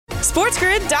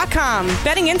SportsGrid.com.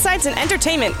 Betting insights and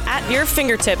entertainment at your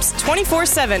fingertips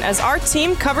 24/7 as our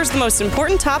team covers the most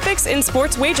important topics in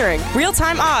sports wagering.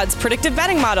 Real-time odds, predictive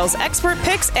betting models, expert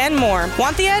picks, and more.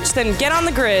 Want the edge? Then get on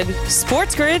the grid.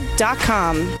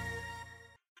 SportsGrid.com.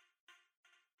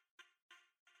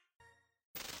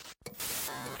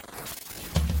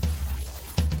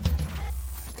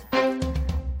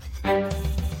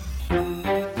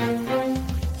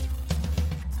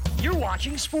 You're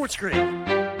watching Sports Grid.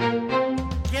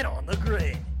 Get on the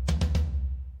grid.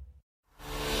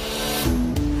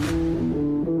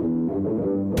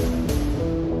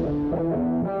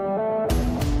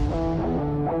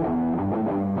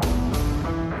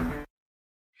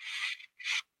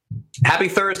 Happy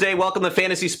Thursday. Welcome to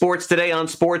Fantasy Sports Today on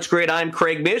Sports Grid. I'm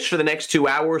Craig Mish. For the next 2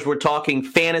 hours, we're talking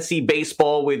fantasy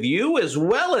baseball with you, as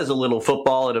well as a little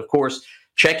football, and of course,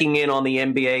 checking in on the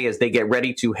NBA as they get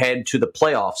ready to head to the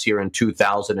playoffs here in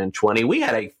 2020. We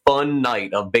had a fun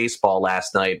night of baseball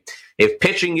last night. If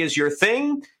pitching is your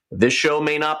thing, this show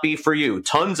may not be for you.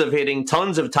 Tons of hitting,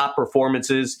 tons of top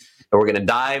performances, and we're going to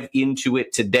dive into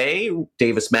it today.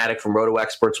 Davis Maddock from Roto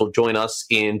Experts will join us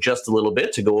in just a little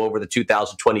bit to go over the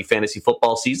 2020 fantasy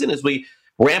football season as we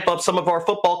ramp up some of our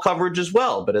football coverage as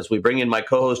well. But as we bring in my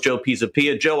co-host, Joe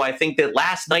Pisapia. Joe, I think that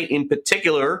last night in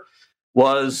particular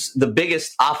was the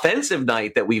biggest offensive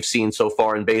night that we've seen so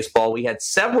far in baseball. We had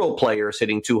several players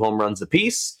hitting 2 home runs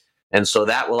apiece, and so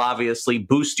that will obviously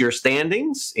boost your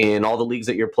standings in all the leagues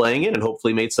that you're playing in and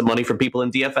hopefully made some money for people in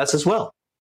DFS as well.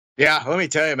 Yeah, let me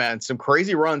tell you, man, some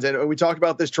crazy runs. And we talked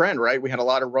about this trend, right? We had a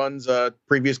lot of runs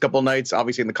previous couple of nights,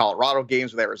 obviously in the Colorado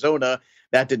games with Arizona.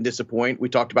 That didn't disappoint. We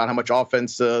talked about how much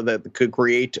offense that could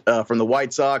create from the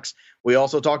White Sox. We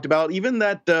also talked about even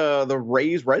that the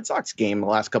Rays-Red Sox game the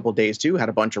last couple of days, too, had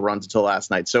a bunch of runs until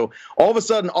last night. So all of a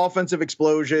sudden, offensive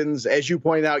explosions, as you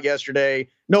pointed out yesterday,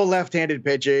 no left-handed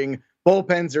pitching,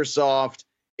 bullpens are soft.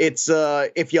 It's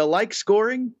if you like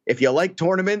scoring, if you like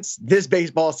tournaments, this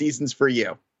baseball season's for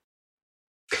you.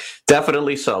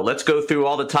 Definitely so. Let's go through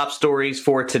all the top stories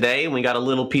for today. We got a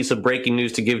little piece of breaking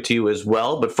news to give to you as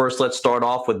well. But first, let's start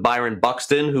off with Byron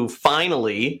Buxton, who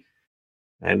finally,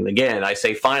 and again, I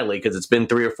say finally because it's been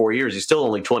 3 or 4 years. He's still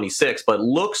only 26, but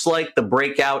looks like the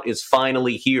breakout is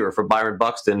finally here for Byron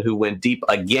Buxton, who went deep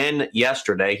again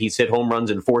yesterday. He's hit home runs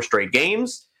in 4 straight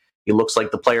games. He looks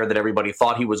like the player that everybody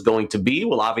thought he was going to be.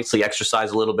 Will obviously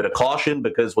exercise a little bit of caution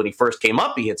because when he first came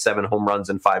up, he hit 7 home runs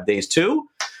in 5 days too.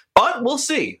 But we'll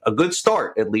see. A good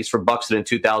start, at least for Buxton in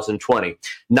 2020.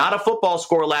 Not a football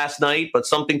score last night, but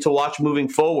something to watch moving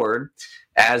forward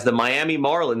as the Miami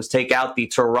Marlins take out the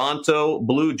Toronto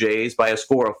Blue Jays by a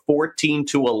score of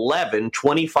 14-11,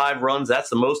 25 runs. That's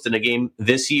the most in a game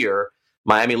this year.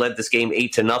 Miami led this game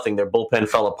 8-0. Their bullpen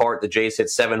fell apart. The Jays hit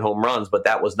 7 home runs, but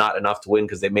that was not enough to win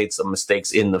because they made some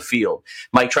mistakes in the field.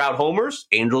 Mike Trout homers.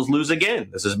 Angels lose again.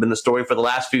 This has been the story for the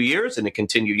last few years, and it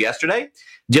continued yesterday.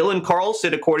 Dylan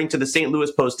Carlson, according to the St.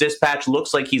 Louis Post-Dispatch,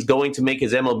 looks like he's going to make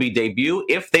his MLB debut.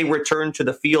 If they return to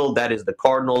the field, that is the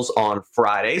Cardinals on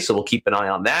Friday, so we'll keep an eye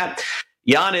on that.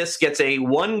 Giannis gets a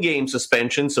 1-game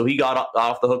suspension, so he got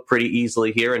off the hook pretty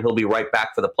easily here, and he'll be right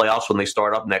back for the playoffs when they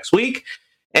start up next week.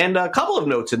 And a couple of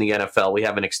notes in the NFL. We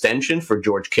have an extension for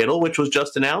George Kittle, which was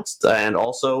just announced, and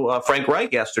also Frank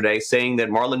Reich yesterday saying that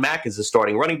Marlon Mack is the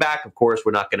starting running back. Of course,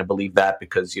 we're not going to believe that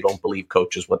because you don't believe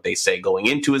coaches what they say going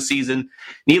into a season.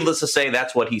 Needless to say,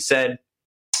 that's what he said.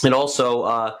 And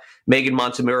also, Megan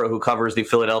Montemurro, who covers the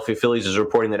Philadelphia Phillies, is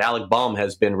reporting that Alec Baum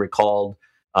has been recalled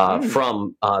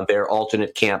from their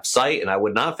alternate camp site, and I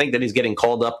would not think that he's getting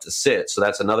called up to sit. So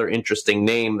that's another interesting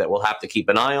name that we'll have to keep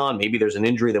an eye on. Maybe there's an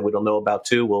injury that we don't know about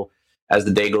too. We'll, as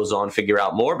the day goes on, figure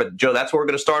out more. But Joe, that's where we're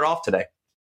going to start off today.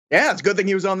 Yeah, it's a good thing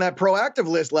he was on that proactive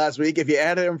list last week. If you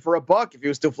added him for $1, if he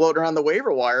was still floating around the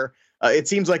waiver wire, it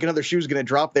seems like another shoe is going to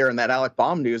drop there in that Alec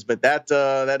Baum news. But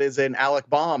that is an Alec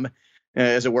Baum,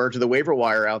 as it were, to the waiver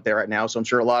wire out there right now. So I'm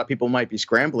sure a lot of people might be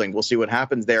scrambling. We'll see what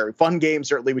happens there. Fun game,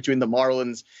 certainly, between the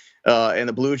Marlins and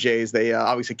the Blue Jays. They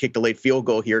obviously kicked a late field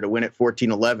goal here to win it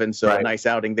 14-11. So A nice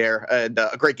outing there. And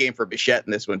a great game for Bichette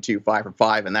in this one, too. 5 for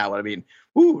 5 in that one. I mean,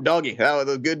 woo, doggy. That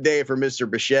was a good day for Mr.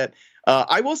 Bichette.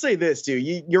 I will say this, too.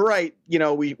 You're right. You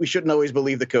know, we shouldn't always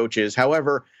believe the coaches.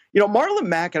 However, you know, Marlon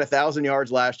Mack had 1,000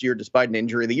 yards last year despite an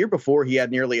injury. The year before, he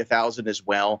had nearly 1,000 as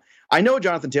well. I know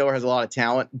Jonathan Taylor has a lot of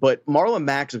talent, but Marlon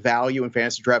Mack's value in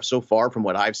fantasy draft so far, from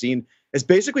what I've seen, has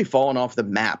basically fallen off the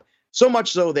map. So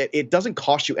much so that it doesn't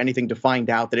cost you anything to find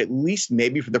out that at least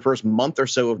maybe for the first month or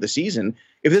so of the season,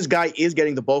 if this guy is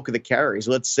getting the bulk of the carries,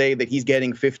 let's say that he's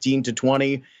getting 15 to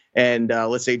 20, and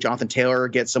let's say Jonathan Taylor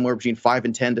gets somewhere between 5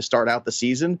 and 10 to start out the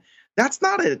season, That's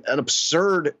not an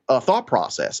absurd thought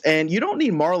process. And you don't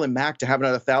need Marlon Mack to have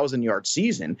another 1,000-yard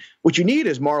season. What you need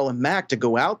is Marlon Mack to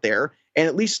go out there and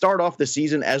at least start off the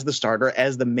season as the starter,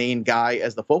 as the main guy,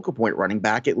 as the focal point running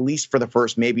back, at least for the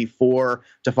first maybe 4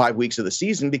 to 5 weeks of the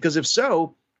season. Because if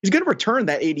so, he's going to return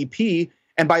that ADP.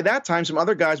 And by that time, some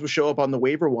other guys will show up on the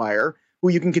waiver wire who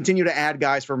you can continue to add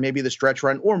guys for maybe the stretch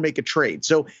run or make a trade.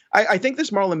 So I think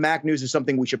this Marlon Mack news is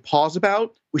something we should pause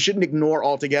about. We shouldn't ignore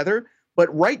altogether.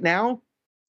 But right now,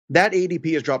 that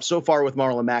ADP has dropped so far with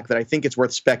Marlon Mack that I think it's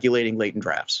worth speculating late in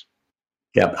drafts.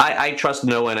 Yeah, I trust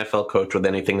no NFL coach with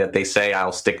anything that they say.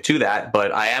 I'll stick to that.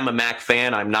 But I am a Mack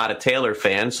fan. I'm not a Taylor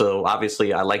fan. So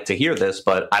obviously I like to hear this,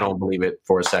 but I don't believe it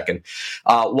for a second.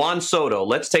 Juan Soto,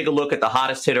 let's take a look at the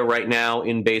hottest hitter right now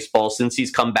in baseball since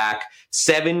he's come back.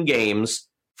 7 games,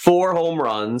 4 home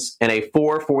runs, and a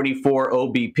 444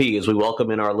 OBP as we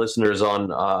welcome in our listeners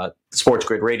on Sports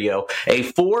Grid Radio. A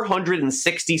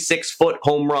 466-foot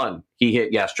home run he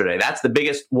hit yesterday. That's the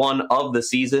biggest one of the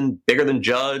season, bigger than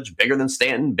Judge, bigger than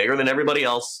Stanton, bigger than everybody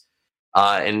else.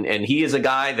 And he is a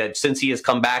guy that since he has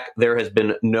come back, there has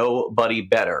been nobody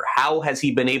better. How has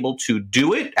he been able to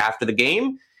do it after the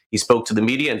game? He spoke to the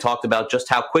media and talked about just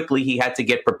how quickly he had to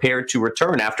get prepared to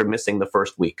return after missing the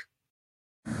first week.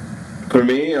 For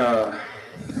me,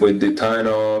 with the time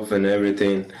off and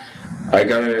everything,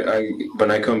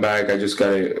 when I come back, I just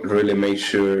gotta really make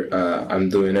sure I'm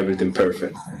doing everything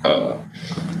perfect.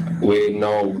 We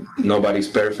know nobody's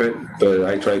perfect, but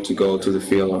I try to go to the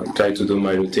field and try to do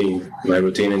my routine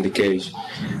in the cage.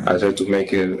 I try to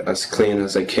make it as clean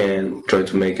as I can, try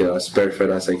to make it as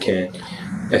perfect as I can,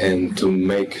 and to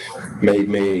make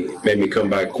me come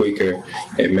back quicker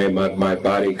and make my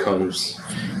body come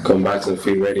back and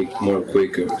feel ready more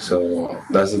quicker. So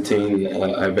that's the thing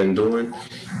I've been doing,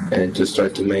 and just try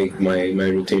to make my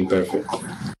routine perfect.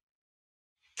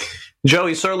 Joe,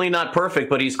 he's certainly not perfect,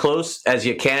 but he's close as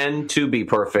you can to be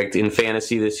perfect in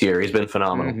fantasy this year. He's been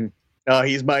phenomenal. Mm-hmm.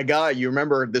 He's my guy. You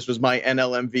remember this was my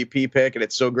NL MVP pick, and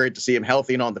it's so great to see him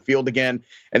healthy and on the field again.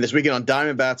 And this weekend on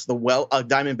Diamondbacks, the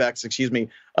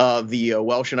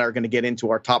Welsh and I are going to get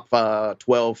into our top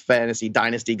 12 fantasy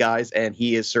dynasty guys, and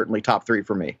he is certainly top 3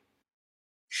 for me.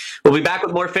 We'll be back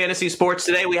with more fantasy sports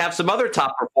today. We have some other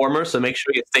top performers, so make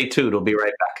sure you stay tuned. We'll be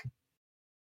right back.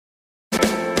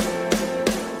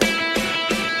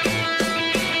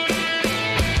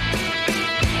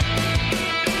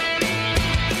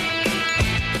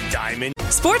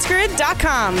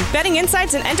 SportsGrid.com. Betting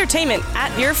insights and entertainment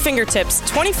at your fingertips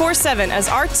 24/7 as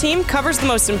our team covers the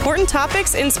most important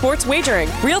topics in sports wagering.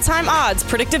 Real-time odds,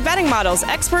 predictive betting models,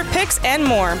 expert picks, and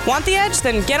more. Want the edge?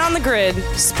 Then get on the grid.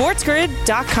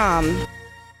 SportsGrid.com.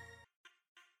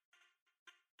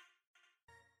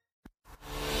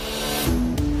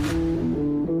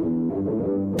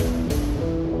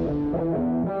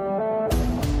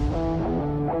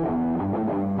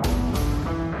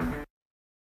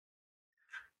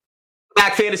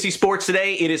 Back fantasy sports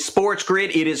today. It is Sports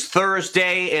Grid. It is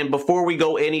Thursday. And before we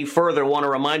go any further, I want to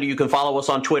remind you can follow us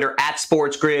on Twitter at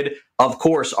Sports Grid. Of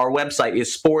course, our website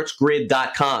is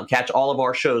sportsgrid.com. Catch all of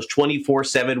our shows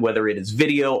 24/7, whether it is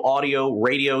video, audio,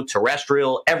 radio,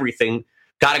 terrestrial, everything.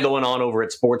 Got it going on over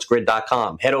at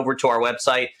sportsgrid.com. Head over to our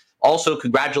website. Also,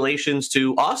 congratulations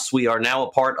to us. We are now a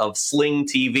part of Sling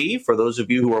TV. For those of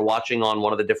you who are watching on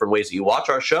one of the different ways that you watch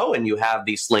our show and you have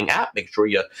the Sling app, make sure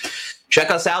you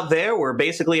check us out there. We're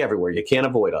basically everywhere. You can't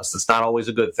avoid us. It's not always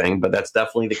a good thing, but that's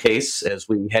definitely the case as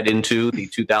we head into the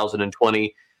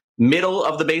 2020 middle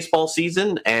of the baseball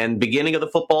season and beginning of the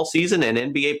football season and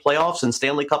NBA playoffs and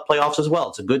Stanley Cup playoffs as well.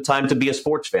 It's a good time to be a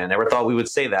sports fan. Never thought we would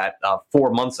say that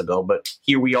 4 months ago, but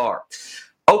here we are.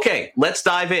 Okay, let's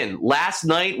dive in. Last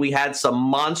night, we had some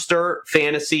monster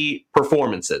fantasy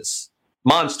performances.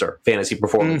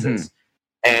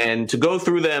 And to go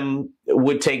through them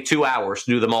would take 2 hours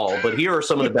to do them all, but here are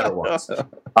some of the better ones.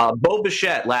 Bo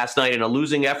Bichette last night in a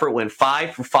losing effort went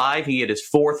 5 for 5. He hit his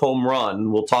 4th home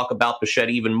run. We'll talk about Bichette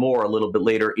even more a little bit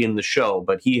later in the show,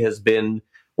 but he has been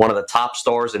one of the top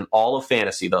stars in all of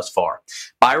fantasy thus far.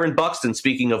 Byron Buxton,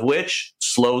 speaking of which,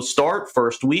 slow start,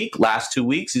 first week, last 2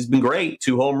 weeks, he's been great,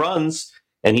 2 home runs,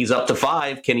 and he's up to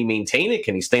 5. Can he maintain it?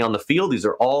 Can he stay on the field? These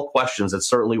are all questions that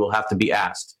certainly will have to be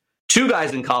asked. 2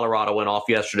 guys in Colorado went off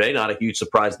yesterday, not a huge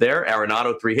surprise there.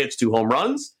 Arenado, 3 hits, 2 home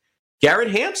runs.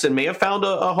 Garrett Hampson may have found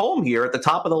a home here at the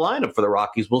top of the lineup for the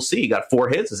Rockies. We'll see. He got 4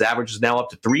 hits. His average is now up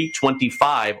to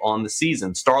 .325 on the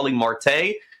season. Starling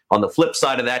Marte, on the flip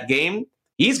side of that game,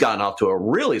 he's gotten off to a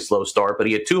really slow start, but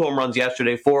he had 2 home runs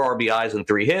yesterday, 4 RBIs, and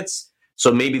 3 hits.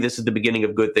 So maybe this is the beginning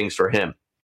of good things for him.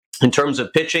 In terms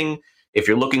of pitching, if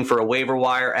you're looking for a waiver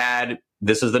wire ad,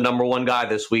 this is the number one guy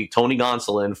this week. Tony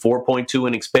Gonsolin, 4.2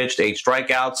 innings pitched, 8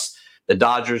 strikeouts. The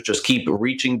Dodgers just keep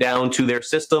reaching down to their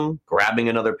system, grabbing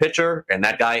another pitcher, and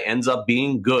that guy ends up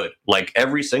being good, like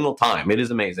every single time. It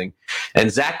is amazing.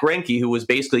 And Zach Greinke, who was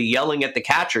basically yelling at the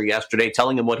catcher yesterday,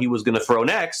 telling him what he was going to throw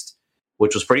next,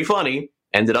 which was pretty funny,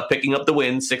 ended up picking up the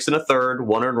win, 6 1/3,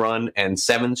 1 earned run, and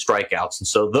 7 strikeouts. And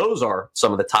so those are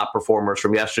some of the top performers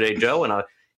from yesterday, Joe. And I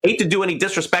hate to do any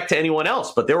disrespect to anyone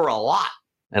else, but there were a lot,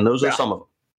 and those are some of them.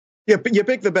 Yeah, you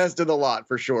picked the best of the lot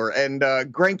for sure. And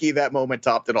Greinke, that moment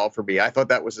topped it all for me. I thought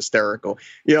that was hysterical.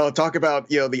 Talk about,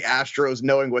 the Astros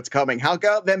knowing what's coming. How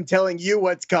about them telling you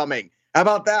what's coming? How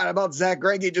about that? How about Zach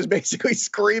Greinke just basically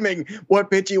screaming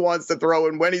what pitch he wants to throw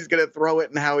and when he's going to throw it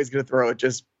and how he's going to throw it?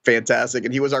 Just fantastic.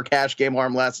 And he was our cash game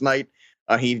arm last night.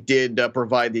 He did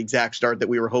provide the exact start that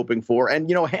we were hoping for. And,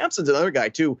 Hampson's another guy,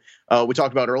 too. We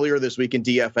talked about earlier this week in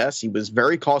DFS. He was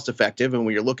very cost effective. And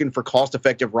when you're looking for cost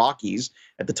effective Rockies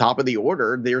at the top of the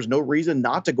order, there's no reason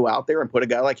not to go out there and put a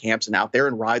guy like Hampson out there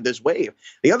and ride this wave.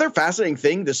 The other fascinating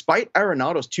thing, despite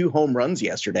Arenado's 2 home runs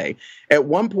yesterday, at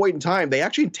one point in time, they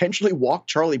actually intentionally walked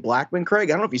Charlie Blackmon, Craig.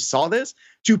 I don't know if you saw this,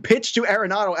 to pitch to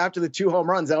Arenado after the 2 home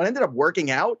runs. Now, it ended up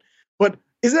working out, but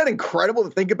isn't that incredible to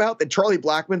think about, that Charlie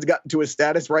Blackmon's gotten to a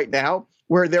status right now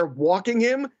where they're walking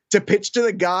him to pitch to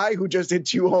the guy who just hit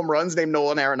 2 home runs named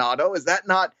Nolan Arenado? Is that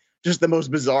not just the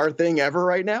most bizarre thing ever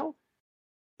right now?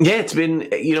 Yeah, it's been,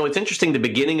 it's interesting. The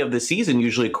beginning of the season,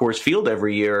 usually at Coors Field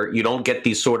every year, you don't get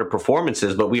these sort of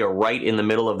performances, but we are right in the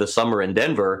middle of the summer in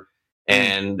Denver.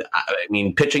 And I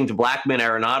mean, pitching to Blackmon,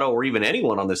 Arenado, or even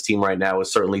anyone on this team right now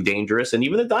is certainly dangerous. And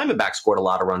even the Diamondbacks scored a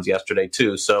lot of runs yesterday,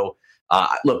 too. So,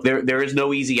 look, there is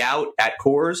no easy out at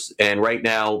Coors, and right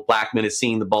now Blackmon is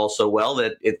seeing the ball so well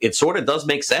that it sort of does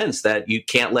make sense that you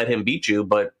can't let him beat you.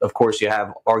 But of course, you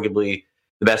have arguably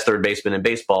the best third baseman in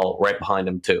baseball right behind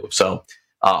him too. So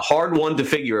hard one to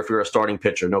figure if you're a starting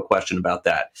pitcher, no question about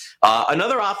that.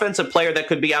 Another offensive player that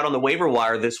could be out on the waiver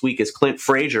wire this week is Clint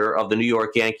Frazier of the New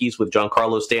York Yankees, with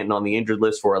Giancarlo Stanton on the injured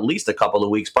list for at least a couple of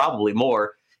weeks, probably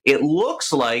more. It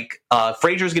looks like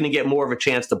Frazier's going to get more of a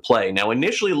chance to play. Now,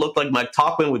 initially, it looked like Mike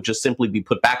Tauchman would just simply be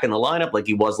put back in the lineup like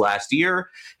he was last year,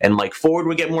 and Mike Ford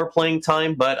would get more playing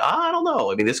time. But I don't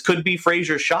know. I mean, this could be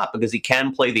Frazier's shot because he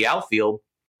can play the outfield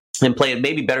and play it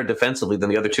maybe better defensively than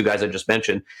the other 2 guys I just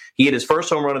mentioned. He hit his first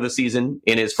home run of the season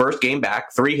in his first game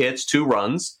back, 3 hits, 2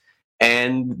 runs.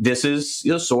 And this is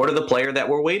sort of the player that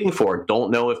we're waiting for.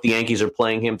 Don't know if the Yankees are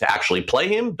playing him to actually play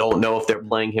him. Don't know if they're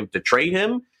playing him to trade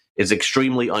him. Is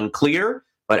extremely unclear.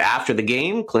 But after the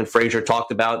game, Clint Frazier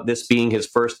talked about this being his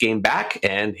first game back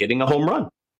and hitting a home run.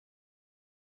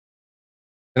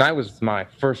 Tonight was my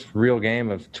first real game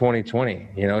of 2020.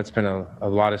 It's been a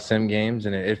lot of sim games,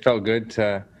 and it felt good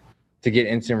to get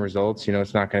instant results.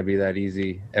 It's not going to be that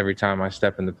easy every time I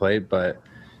step in the plate, but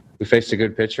we faced a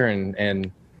good pitcher,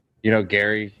 and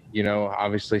Gary,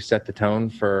 obviously set the tone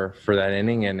for that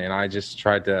inning, and I just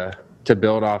tried to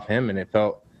build off him, and it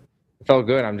felt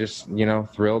good. I'm just,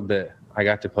 thrilled that I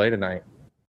got to play tonight.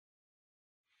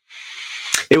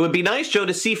 It would be nice, Joe,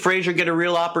 to see Frazier get a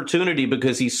real opportunity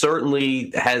because he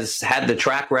certainly has had the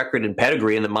track record and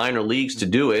pedigree in the minor leagues to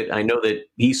do it. I know that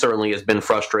he certainly has been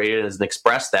frustrated and has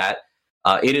expressed that.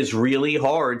 It is really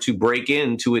hard to break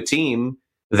into a team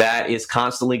that is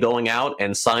constantly going out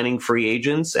and signing free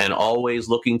agents and always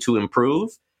looking to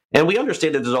improve. And we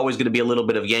understand that there's always going to be a little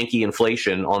bit of Yankee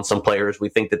inflation on some players. We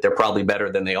think that they're probably better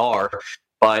than they are.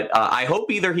 But I hope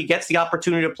either he gets the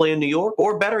opportunity to play in New York,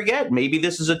 or better yet, maybe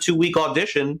this is a 2-week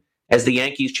audition as the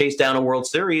Yankees chase down a World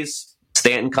Series.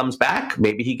 Stanton comes back.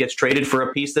 Maybe he gets traded for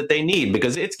a piece that they need,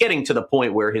 because it's getting to the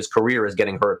point where his career is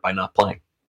getting hurt by not playing.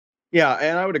 Yeah,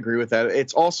 and I would agree with that.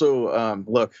 It's also,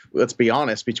 look, let's be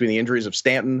honest, between the injuries of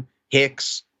Stanton,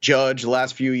 Hicks, Judge the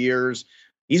last few years,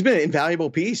 he's been an invaluable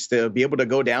piece to be able to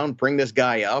go down, bring this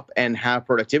guy up, and have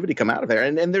productivity come out of there.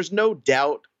 And there's no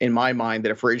doubt in my mind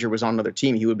that if Frazier was on another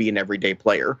team, he would be an everyday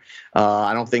player.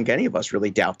 I don't think any of us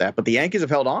really doubt that. But the Yankees have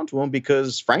held on to him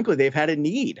because, frankly, they've had a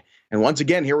need. And once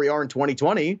again, here we are in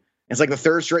 2020. It's like the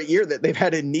 3rd straight year that they've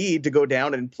had a need to go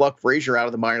down and pluck Frazier out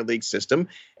of the minor league system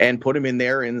and put him in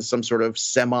there in some sort of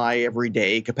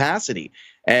semi-everyday capacity.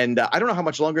 And I don't know how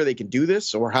much longer they can do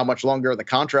this or how much longer the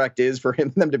contract is for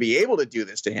them to be able to do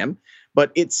this to him.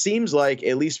 But it seems like,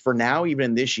 at least for now, even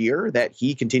in this year, that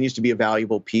he continues to be a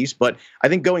valuable piece. But I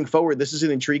think going forward, this is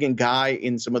an intriguing guy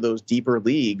in some of those deeper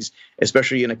leagues,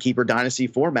 especially in a keeper dynasty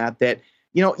format, that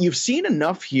you've seen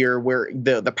enough here where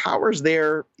the power's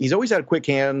there. He's always had quick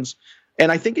hands.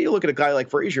 And I think you look at a guy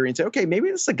like Frazier and say, okay, maybe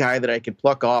this is a guy that I can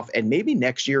pluck off, and maybe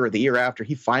next year or the year after,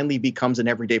 he finally becomes an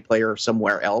everyday player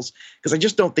somewhere else. Because I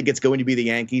just don't think it's going to be the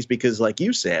Yankees because, like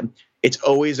you said, it's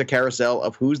always a carousel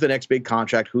of who's the next big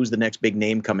contract, who's the next big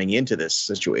name coming into this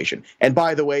situation. And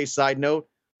by the way, side note,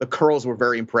 the curls were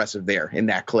very impressive there in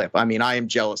that clip. I mean, I am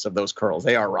jealous of those curls.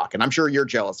 They are rocking. I'm sure you're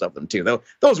jealous of them too, though.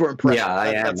 Those were impressive. Yeah,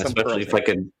 I am, especially if I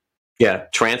could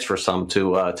transfer some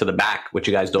to the back, which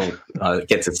you guys don't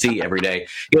get to see every day.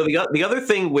 The other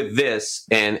thing with this,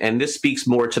 and this speaks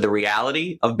more to the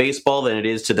reality of baseball than it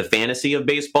is to the fantasy of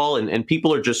baseball, and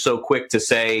people are just so quick to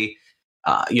say,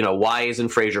 why isn't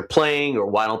Frazier playing, or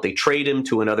why don't they trade him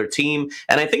to another team?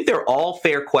 And I think they're all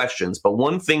fair questions, but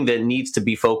one thing that needs to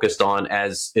be focused on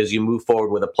as you move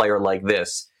forward with a player like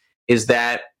this is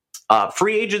that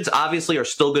free agents obviously are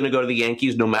still going to go to the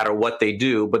Yankees no matter what they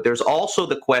do, but there's also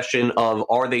the question of,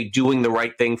 are they doing the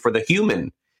right thing for the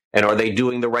human, and are they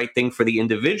doing the right thing for the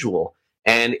individual?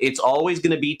 And it's always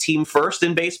going to be team first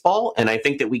in baseball, and I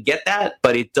think that we get that,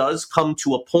 but it does come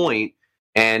to a point,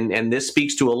 and this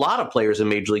speaks to a lot of players in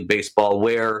Major League Baseball,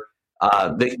 where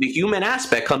the human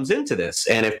aspect comes into this.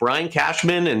 And if Brian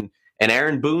Cashman and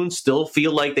Aaron Boone still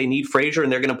feel like they need Frazier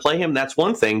and they're going to play him, that's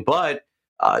one thing. But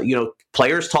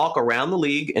players talk around the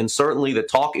league, and certainly the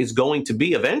talk is going to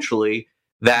be eventually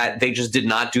that they just did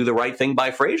not do the right thing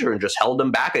by Frazier and just held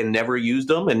him back and never used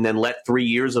him, and then let 3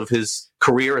 years of his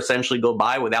career essentially go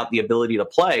by without the ability to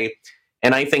play.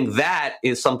 And I think that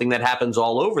is something that happens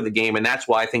all over the game, and that's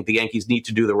why I think the Yankees need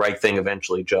to do the right thing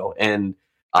eventually, Joe. And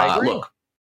look,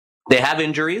 they have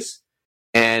injuries,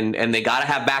 and they got to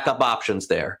have backup options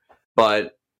there.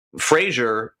 But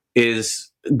Frazier is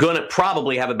going to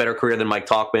probably have a better career than Mike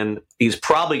Tauchman. He's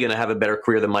probably going to have a better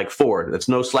career than Mike Ford. That's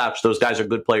no slouch. Those guys are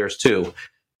good players too.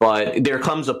 But there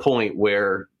comes a point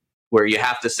where you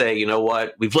have to say, you know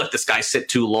what, we've let this guy sit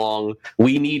too long.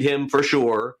 We need him for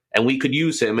sure, and we could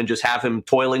use him and just have him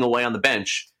toiling away on the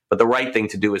bench. But the right thing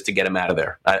to do is to get him out of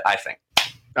there, I think.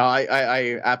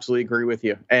 I absolutely agree with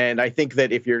you. And I think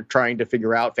that if you're trying to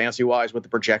figure out fantasy-wise what the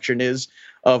projection is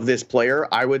of this player,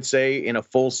 I would say in a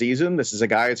full season, this is a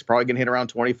guy that's probably going to hit around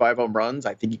 25 home runs.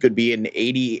 I think he could be an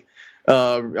 80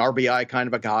 RBI kind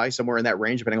of a guy, somewhere in that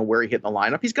range, depending on where he hit in the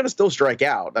lineup. He's going to still strike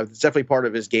out. It's definitely part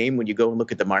of his game when you go and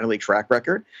look at the minor league track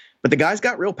record. But the guy's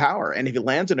got real power. And if he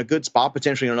lands in a good spot,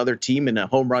 potentially on another team in a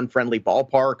home run-friendly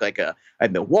ballpark, like a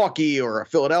Milwaukee or a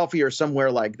Philadelphia or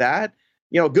somewhere like that,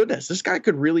 goodness, this guy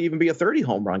could really even be a 30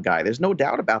 home run guy. There's no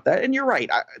doubt about that. And you're right.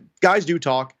 Guys do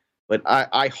talk, but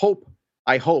I hope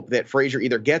that Frazier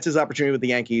either gets his opportunity with the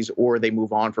Yankees or they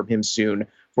move on from him soon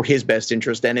for his best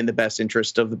interest and in the best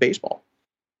interest of the baseball.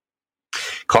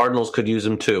 Cardinals could use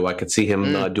him too. I could see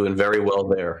him doing very well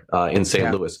there in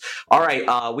St. Louis. All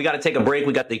right, we got to take a break.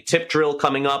 We got the tip drill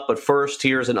coming up, but first,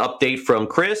 here's an update from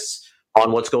Chris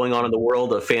on what's going on in the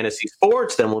world of fantasy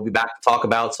sports. Then we'll be back to talk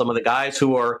about some of the guys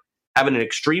who are having an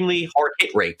extremely hard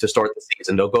hit rate to start the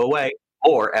season. Don't go away.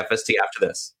 More FST after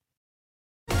this.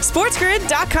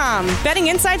 SportsGrid.com. Betting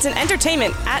insights and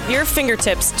entertainment at your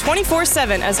fingertips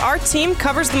 24/7 as our team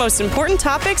covers the most important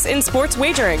topics in sports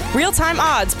wagering. Real-time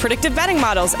odds, predictive betting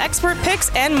models, expert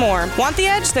picks, and more. Want the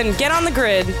edge? Then get on the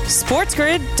grid.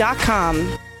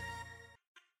 SportsGrid.com.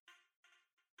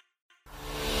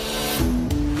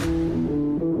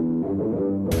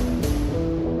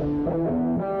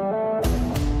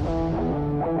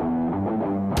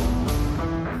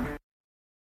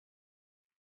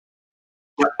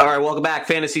 All right, welcome back.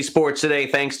 Fantasy Sports Today.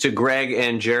 Thanks to Greg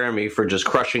and Jeremy for just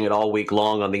crushing it all week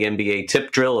long on the NBA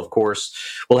tip drill. Of course,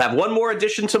 we'll have one more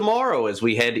edition tomorrow as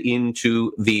we head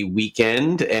into the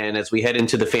weekend and as we head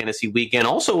into the fantasy weekend.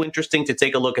 Also interesting to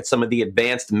take a look at some of the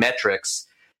advanced metrics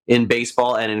in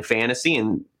baseball and in fantasy,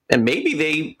 and maybe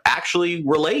they actually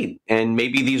relate. And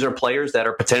maybe these are players that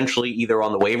are potentially either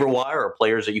on the waiver wire or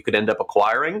players that you could end up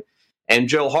acquiring. And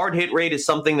Joe, hard hit rate is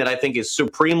something that I think is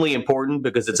supremely important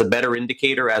because it's a better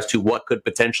indicator as to what could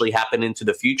potentially happen into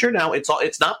the future. Now,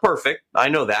 it's not perfect. I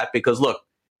know that because, look,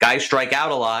 guys strike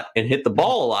out a lot and hit the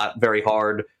ball a lot very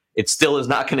hard. It still is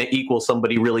not going to equal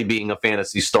somebody really being a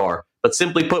fantasy star. But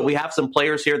simply put, we have some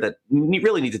players here that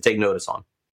really need to take notice on.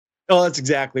 Oh, that's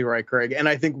exactly right, Craig. And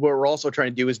I think what we're also trying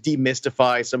to do is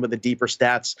demystify some of the deeper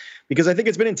stats, because I think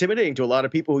it's been intimidating to a lot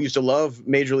of people who used to love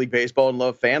Major League Baseball and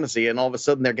love fantasy. And all of a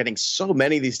sudden they're getting so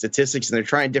many of these statistics and they're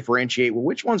trying to differentiate, well,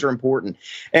 which ones are important.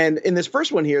 And in this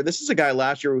first one here, this is a guy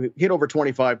last year who hit over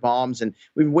 25 bombs, and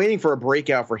we've been waiting for a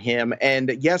breakout for him.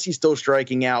 And yes, he's still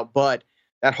striking out, but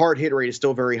that hard hit rate is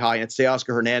still very high. And it's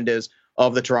Teoscar Hernandez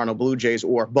of the Toronto Blue Jays,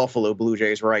 or Buffalo Blue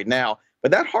Jays right now.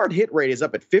 but that hard hit rate is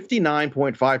up at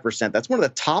 59.5%. That's one of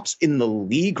the tops in the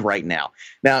league right now.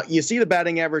 Now, you see the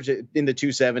batting average in the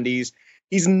 270s.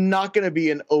 He's not going to be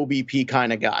an OBP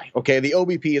kind of guy. Okay, the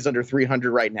OBP is under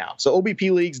 300 right now. So OBP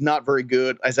league's not very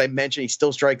good. As I mentioned, he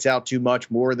still strikes out too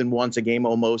much, more than once a game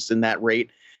almost in that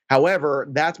rate. However,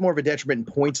 that's more of a detriment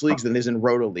in points leagues than it is in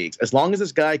roto leagues. As long as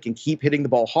this guy can keep hitting the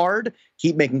ball hard,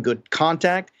 keep making good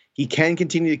contact, he can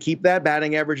continue to keep that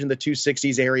batting average in the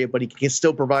 260s area, but he can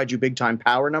still provide you big-time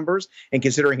power numbers. And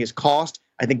considering his cost,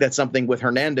 I think that's something with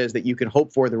Hernandez that you can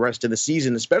hope for the rest of the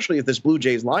season, especially if this Blue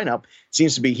Jays lineup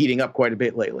seems to be heating up quite a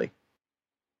bit lately.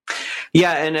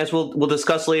 Yeah, and as we'll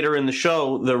discuss later in the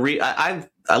show,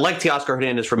 I liked Teoscar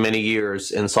Hernandez for many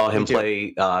years and saw him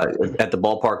play at the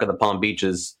ballpark of the Palm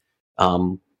Beaches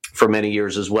for many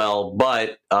years as well,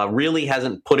 but really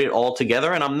hasn't put it all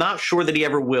together, and I'm not sure that he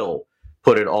ever will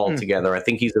put it all together. I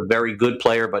think he's a very good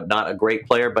player, but not a great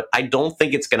player. But I don't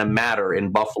think it's going to matter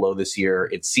in Buffalo this year.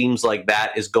 It seems like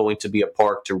that is going to be a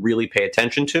park to really pay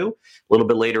attention to. A little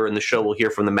bit later in the show, we'll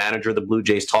hear from the manager of the Blue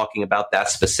Jays talking about that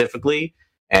specifically.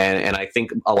 And I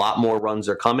think a lot more runs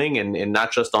are coming, and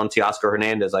not just on Teoscar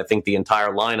Hernandez. I think the entire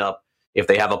lineup, if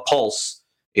they have a pulse,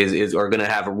 are going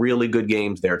to have really good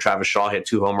games there. Travis Shaw hit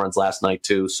 2 home runs last night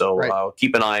too, so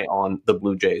keep an eye on the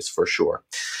Blue Jays for sure.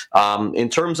 In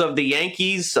terms of the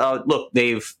Yankees, look,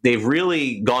 they've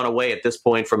really gone away at this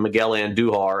point from Miguel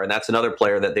Andujar, and that's another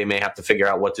player that they may have to figure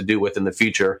out what to do with in the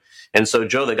future. And so,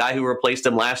 Joe, the guy who replaced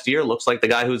him last year looks like the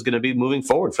guy who's going to be moving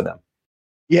forward for them.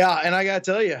 Yeah, and I got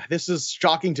to tell you, this is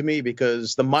shocking to me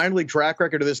because the minor league track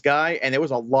record of this guy, and there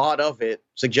was a lot of it,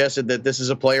 suggested that this is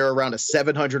a player around a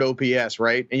 700 OPS,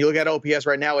 right? And you look at OPS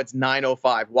right now, it's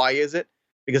 905. Why is it?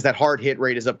 Because that hard hit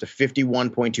rate is up to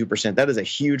 51.2%. That is a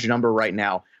huge number right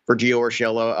now for Gio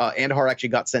Urshela. Andujar actually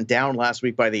got sent down last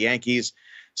week by the Yankees.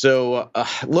 So,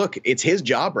 look, it's his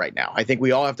job right now. I think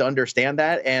we all have to understand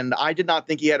that. And I did not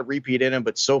think he had a repeat in him,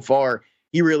 but so far,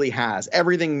 he really has.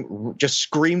 Everything just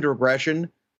screamed regression.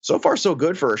 So far, so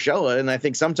good for Urshela. And I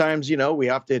think sometimes, we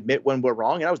have to admit when we're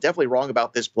wrong. And I was definitely wrong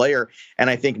about this player. And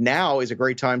I think now is a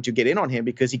great time to get in on him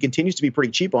because he continues to be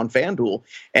pretty cheap on FanDuel.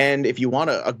 And if you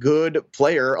want a good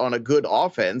player on a good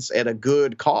offense at a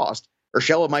good cost,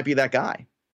 Urshela might be that guy.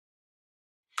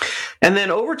 And then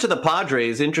over to the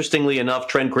Padres, interestingly enough,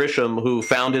 Trent Grisham, who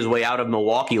found his way out of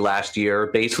Milwaukee last year,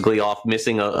 basically off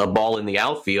missing a ball in the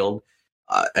outfield.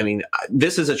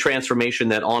 This is a transformation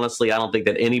that honestly I don't think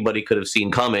that anybody could have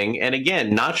seen coming. And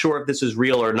again, not sure if this is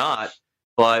real or not,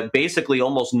 but basically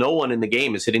almost no one in the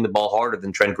game is hitting the ball harder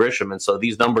than Trent Grisham. And so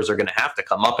these numbers are going to have to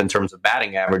come up in terms of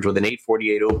batting average with an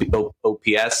 848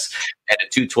 OPS and a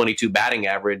 222 batting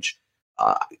average.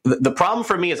 The problem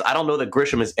for me is I don't know that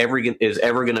Grisham is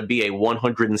ever going to be a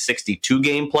 162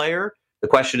 game player. The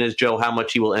question is, Joe, how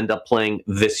much he will end up playing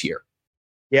this year.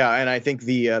 Yeah, and I think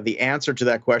the answer to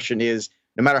that question is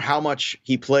no matter how much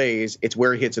he plays, it's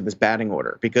where he hits in this batting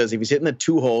order. Because if he's hitting the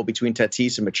 2-hole between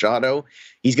Tatis and Machado,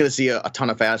 he's going to see a ton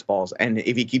of fastballs. And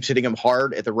if he keeps hitting them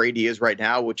hard at the rate he is right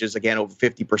now, which is, again, over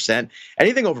 50%,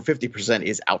 anything over 50%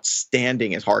 is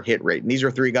outstanding as hard hit rate. And these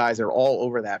are 3 guys that are all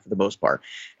over that for the most part.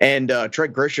 And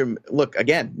Trent Grisham, look,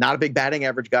 again, not a big batting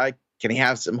average guy. Can he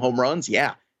have some home runs?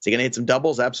 Yeah. Is he going to hit some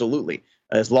doubles? Absolutely.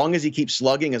 As long as he keeps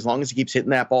slugging, as long as he keeps hitting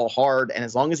that ball hard, and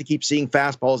as long as he keeps seeing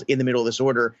fastballs in the middle of this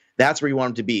order, that's where you want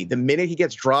him to be. The minute he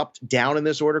gets dropped down in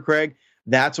this order, Craig,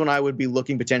 that's when I would be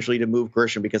looking potentially to move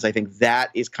Grisham because I think that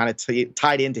is kind of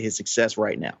tied into his success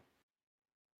right now.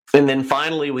 And then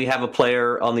finally, we have a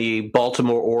player on the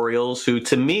Baltimore Orioles who,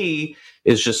 to me,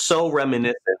 is just so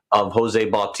reminiscent of Jose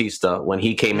Bautista when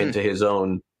he came into his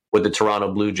own with the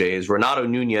Toronto Blue Jays. Renato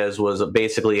Nunez was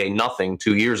basically a nothing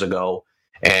 2 years ago.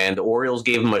 And the Orioles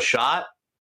gave him a shot.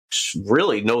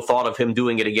 Really no thought of him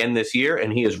doing it again this year,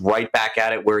 and he is right back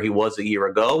at it where he was a year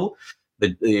ago.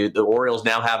 The Orioles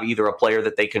now have either a player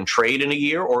that they can trade in a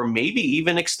year or maybe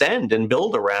even extend and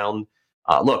build around.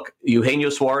 Look, Eugenio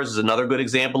Suarez is another good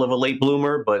example of a late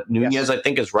bloomer, but Nunez, I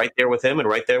think, is right there with him and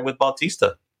right there with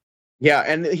Bautista. Yeah,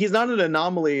 and he's not an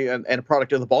anomaly and a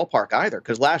product of the ballpark either,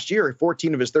 because last year,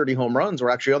 14 of his 30 home runs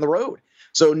were actually on the road.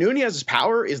 So Nunez's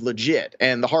power is legit,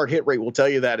 and the hard hit rate will tell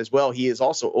you that as well. He is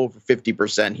also over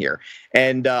 50% here.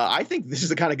 And I think this is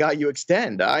the kind of guy you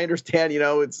extend. I understand,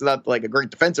 it's not like a great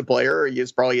defensive player. He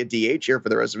is probably a DH here for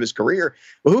the rest of his career.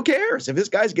 But who cares? If this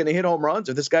guy's going to hit home runs,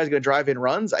 if this guy's going to drive in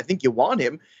runs, I think you want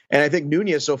him. And I think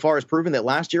Nunez so far has proven that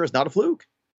last year is not a fluke.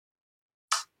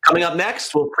 Coming up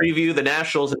next, we'll preview the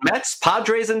Nationals and Mets,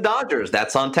 Padres and Dodgers.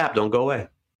 That's on tap. Don't go away.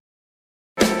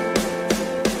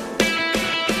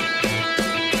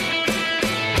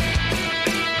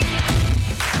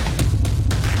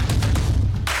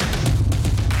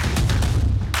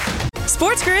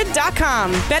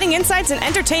 SportsGrid.com. Betting insights and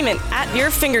entertainment at your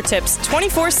fingertips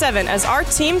 24/7 as our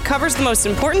team covers the most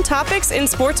important topics in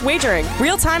sports wagering.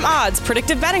 Real-time odds,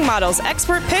 predictive betting models,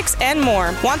 expert picks, and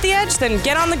more. Want the edge? Then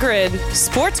get on the grid.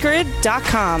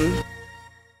 SportsGrid.com.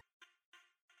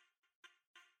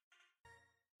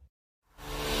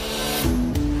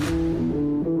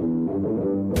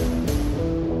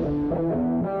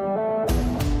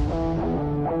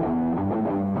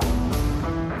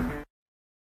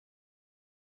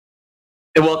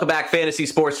 And welcome back, Fantasy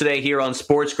Sports Today here on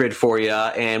Sports Grid for you.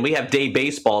 And we have day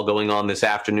baseball going on this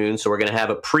afternoon, so we're going to have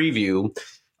a preview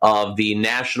of the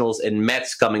Nationals and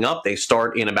Mets coming up. They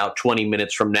start in about 20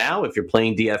 minutes from now. If you're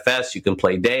playing DFS, you can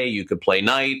play day, you can play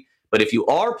night. But if you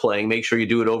are playing, make sure you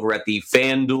do it over at the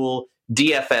FanDuel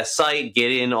DFS site.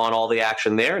 Get in on all the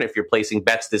action there. And if you're placing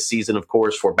bets this season, of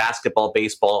course, for basketball,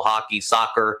 baseball, hockey,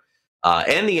 soccer,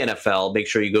 and the NFL, make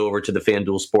sure you go over to the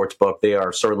FanDuel Sportsbook. They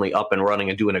are certainly up and running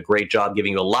and doing a great job,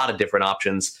 giving you a lot of different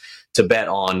options to bet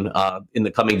on in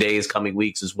the coming days, coming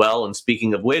weeks as well. And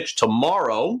speaking of which,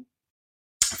 tomorrow,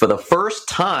 for the first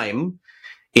time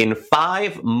in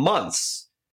 5 months,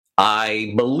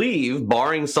 I believe,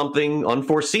 barring something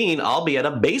unforeseen, I'll be at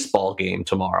a baseball game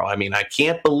tomorrow. I mean, I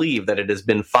can't believe that it has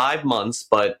been 5 months,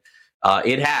 but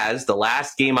it has. The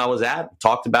last game I was at,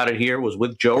 talked about it here, was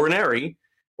with Joe Ranieri,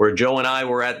 where Joe and I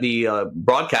were at the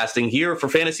broadcasting here for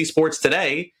Fantasy Sports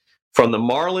Today from the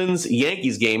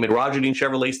Marlins-Yankees game at Roger Dean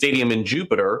Chevrolet Stadium in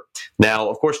Jupiter. Now,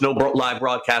 of course, no live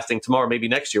broadcasting tomorrow. Maybe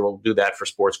next year we'll do that for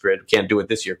Sports Grid. Can't do it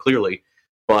this year, clearly.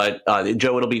 But,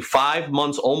 Joe, it'll be 5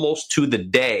 months almost to the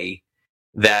day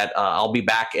that I'll be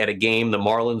back at a game. The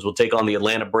Marlins will take on the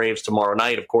Atlanta Braves tomorrow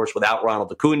night, of course, without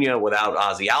Ronald Acuna, without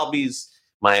Ozzie Albies.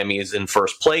 Miami is in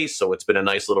first place, so it's been a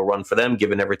nice little run for them,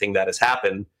 given everything that has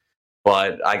happened.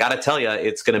 But I got to tell you,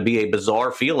 it's going to be a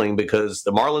bizarre feeling because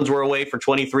the Marlins were away for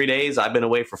 23 days. I've been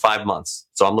away for 5 months.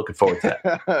 So I'm looking forward to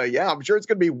that. Yeah, I'm sure it's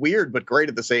going to be weird, but great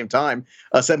at the same time.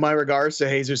 Send my regards to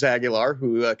Jesus Aguilar,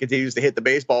 who continues to hit the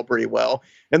baseball pretty well.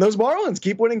 And those Marlins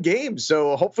keep winning games.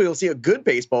 So hopefully we'll see a good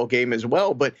baseball game as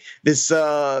well. But this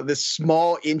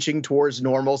small inching towards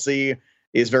normalcy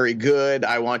is very good.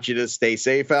 I want you to stay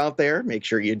safe out there. Make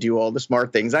sure you do all the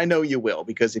smart things. I know you will,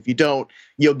 because if you don't,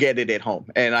 you'll get it at home.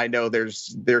 And I know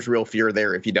there's real fear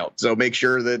there if you don't. So make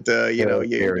sure that you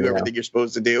do everything you're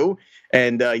supposed to do,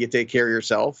 and you take care of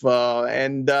yourself.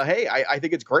 Hey, I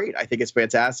think it's great. I think it's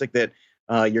fantastic that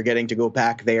you're getting to go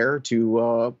back there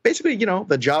to basically,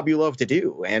 the job you love to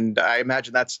do. And I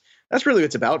imagine that's really what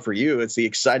it's about for you. It's the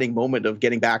exciting moment of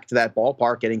getting back to that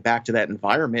ballpark, getting back to that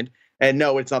environment. And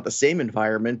no, it's not the same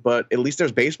environment, but at least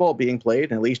there's baseball being played,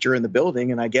 and at least you're in the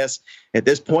building. And I guess at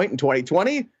this point in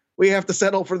 2020, we have to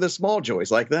settle for the small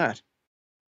joys like that.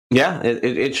 Yeah,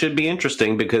 it should be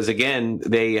interesting because, again,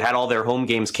 they had all their home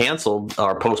games canceled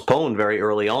or postponed very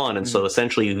early on. And so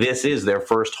essentially this is their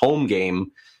first home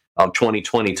game of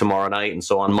 2020 tomorrow night. And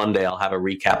so on Monday, I'll have a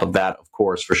recap of that, of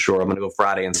course, for sure. I'm going to go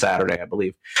Friday and Saturday, I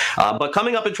believe. But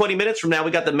coming up in 20 minutes from now,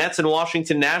 we got the Mets and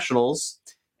Washington Nationals.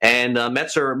 And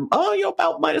Mets are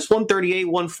about minus 138,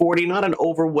 140. Not an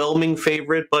overwhelming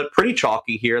favorite, but pretty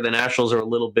chalky here. The Nationals are a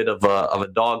little bit of a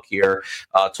dog here.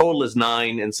 Total is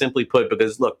 9. And simply put,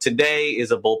 because, look, today is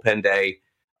a bullpen day.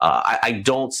 I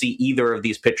don't see either of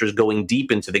these pitchers going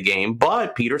deep into the game.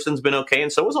 But Peterson's been okay,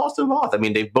 and so is Austin Voth. I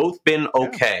mean, they've both been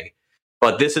okay.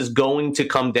 But this is going to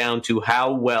come down to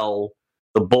how well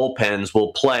the bullpens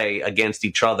will play against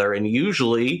each other. And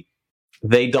usually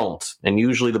they don't. And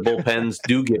usually the bullpens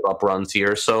do give up runs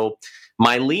here. So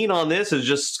my lean on this is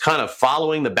just kind of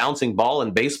following the bouncing ball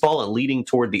in baseball and leading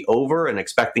toward the over and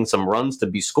expecting some runs to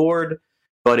be scored.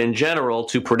 But in general,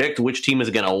 to predict which team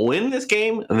is going to win this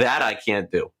game, that I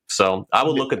can't do. So I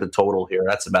would look at the total here.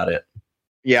 That's about it.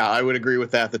 Yeah, I would agree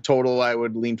with that. The total, I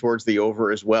would lean towards the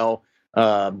over as well.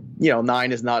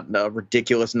 9 is not a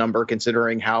ridiculous number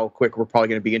considering how quick we're probably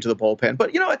going to be into the bullpen.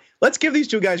 But you know what? Let's give these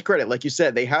two guys credit. Like you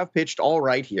said, they have pitched all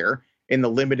right here in the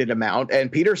limited amount. And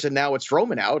Peterson, now with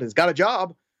Stroman out, has got a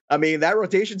job. I mean, that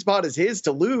rotation spot is his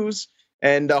to lose.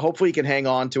 And hopefully he can hang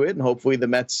on to it. And hopefully the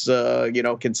Mets,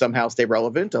 can somehow stay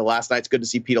relevant. Last night's good to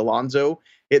see Pete Alonso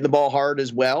hitting the ball hard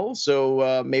as well.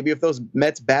 So maybe if those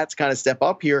Mets bats kind of step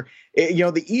up here,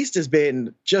 the East has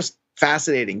been just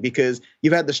fascinating because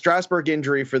you've had the Strasburg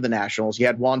injury for the Nationals. You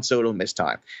had Juan Soto miss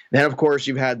time. Then, of course,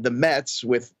 you've had the Mets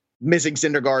with missing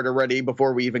Syndergaard already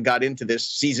before we even got into this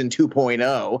season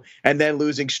 2.0, and then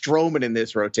losing Stroman in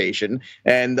this rotation.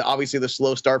 And obviously the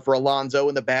slow start for Alonso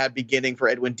and the bad beginning for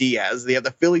Edwin Diaz. They have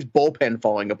the Phillies bullpen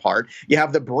falling apart. You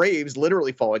have the Braves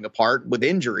literally falling apart with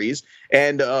injuries,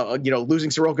 and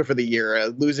losing Soroka for the year,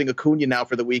 losing Acuna now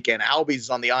for the weekend. Albies is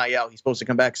on the IL. He's supposed to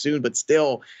come back soon, but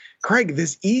still, Craig,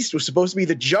 this East was supposed to be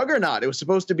the juggernaut. It was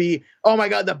supposed to be, oh my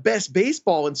God, the best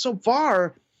baseball. And so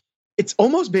far, it's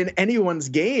almost been anyone's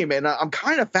game. And I'm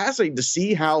kind of fascinated to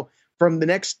see how, from the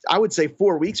next, I would say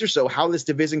 4 weeks or so, how this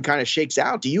division kind of shakes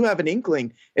out. Do you have an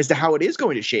inkling as to how it is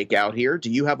going to shake out here? Do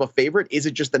you have a favorite? Is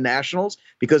it just the Nationals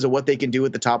because of what they can do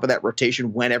at the top of that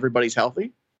rotation when everybody's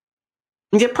healthy?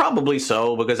 Yeah, probably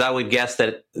so, because I would guess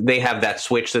that they have that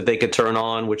switch that they could turn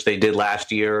on, which they did last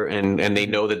year, and they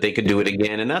know that they could do it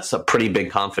again. And that's a pretty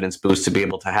big confidence boost to be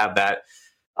able to have that.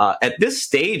 At this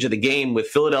stage of the game with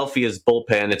Philadelphia's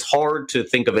bullpen, it's hard to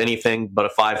think of anything but a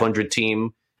 500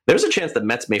 team. There's a chance that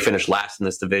Mets may finish last in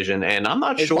this division, and I'm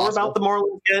not sure about the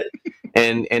Marlins yet.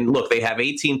 And look, they have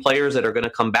 18 players that are going to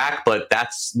come back, but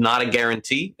that's not a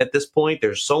guarantee at this point.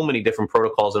 There's so many different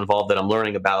protocols involved that I'm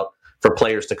learning about for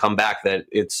players to come back that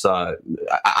it's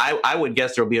I would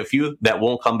guess there'll be a few that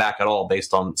won't come back at all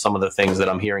based on some of the things that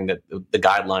I'm hearing that the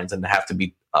guidelines and have to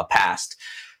be passed.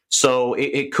 So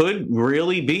it could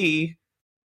really be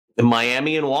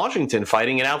Miami and Washington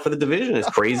fighting it out for the division, as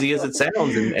crazy as it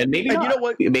sounds. And maybe and not. You know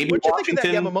what? Maybe what do you think of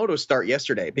that Yamamoto start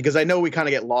yesterday? Because I know we kind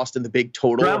of get lost in the big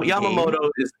total.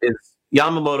 Yamamoto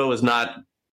is not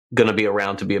going to be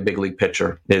around to be a big league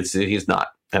pitcher. He's not.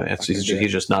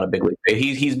 He's just not a big league.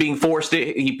 He's being forced.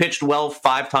 He pitched well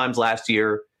 5 times last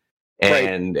year,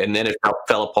 and then it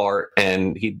fell apart.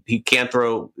 And he can't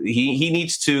throw. He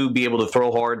needs to be able to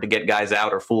throw hard to get guys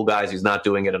out or fool guys. He's not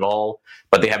doing it at all.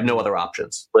 But they have no other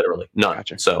options, literally none.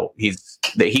 Gotcha. So he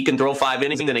can throw 5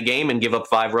 innings in a game and give up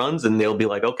 5 runs, and they'll be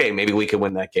like, okay, maybe we can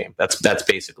win that game. That's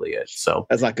basically it. So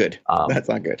that's not good. That's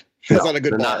not good. That's not a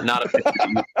good ball. Not a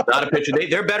pitcher.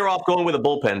 They're better off going with a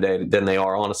bullpen day than they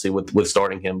are, honestly, with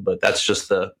starting him. But that's just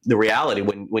the reality.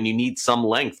 When you need some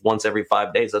length once every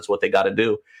 5 days, that's what they got to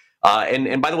do.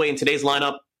 And by the way, in today's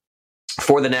lineup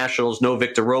for the Nationals, no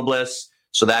Victor Robles.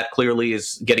 So that clearly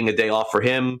is getting a day off for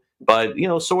him. But,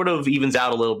 sort of evens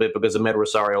out a little bit because Ahmed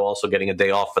Rosario also getting a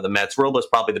day off for the Mets. Robles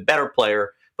probably the better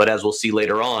player, but as we'll see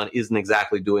later on, isn't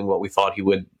exactly doing what we thought he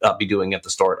would be doing at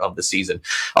the start of the season.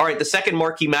 All right, the second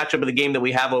marquee matchup of the game that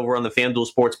we have over on the FanDuel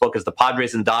Sportsbook is the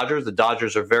Padres and Dodgers. The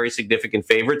Dodgers are very significant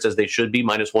favorites, as they should be,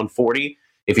 minus 140.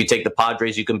 If you take the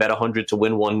Padres, you can bet 100 to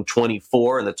win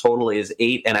 124, and the total is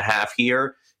 8.5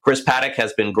 here. Chris Paddock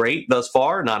has been great thus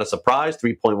far, not a surprise,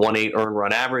 3.18 earned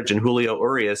run average. And Julio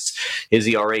Urias, his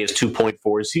ERA is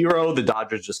 2.40. The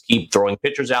Dodgers just keep throwing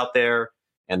pitchers out there,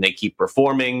 and they keep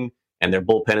performing, and their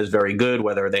bullpen is very good,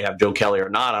 whether they have Joe Kelly or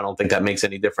not. I don't think that makes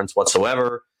any difference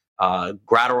whatsoever.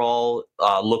 Gratterall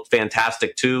looked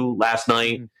fantastic, too, last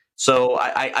night. So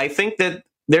I think that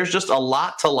there's just a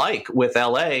lot to like with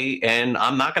LA, and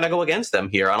I'm not going to go against them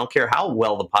here. I don't care how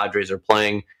well the Padres are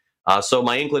playing. So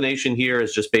my inclination here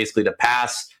is just basically to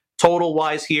pass.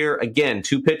 Total-wise here, again,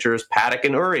 2 pitchers, Paddock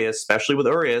and Urias, especially with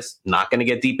Urias, not going to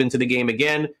get deep into the game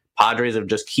again. Padres have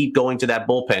just keep going to that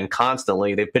bullpen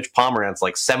constantly. They've pitched Pomeranz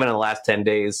like 7 in the last 10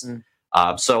 days.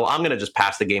 So I'm going to just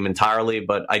pass the game entirely,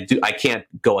 but I can't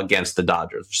go against the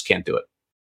Dodgers. Just can't do it.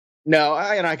 No,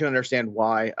 I can understand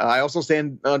why. I also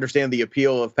understand the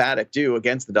appeal of Paddock, too,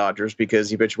 against the Dodgers because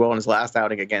he pitched well in his last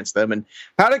outing against them. And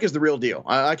Paddock is the real deal.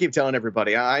 I keep telling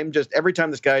everybody, every time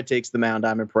this guy takes the mound,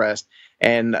 I'm impressed.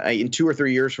 And in 2 or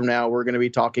 3 years from now, we're going to be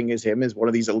talking as him as one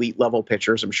of these elite level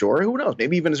pitchers, I'm sure. Who knows?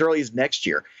 Maybe even as early as next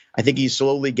year. I think he's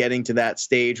slowly getting to that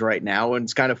stage right now, and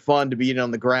it's kind of fun to be on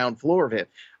the ground floor of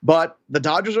it. But the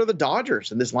Dodgers are the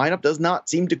Dodgers, and this lineup does not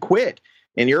seem to quit.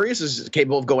 And Urias is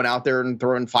capable of going out there and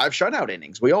throwing 5 shutout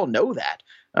innings. We all know that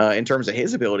in terms of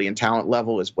his ability and talent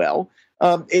level as well.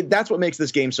 That's what makes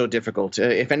this game so difficult.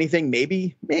 If anything,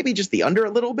 maybe just the under a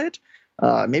little bit,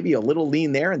 maybe a little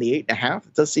lean there in the 8.5.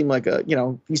 It does seem like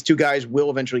these 2 guys will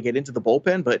eventually get into the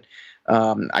bullpen, but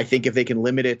I think if they can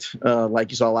limit it,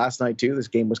 like you saw last night too, this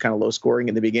game was kind of low scoring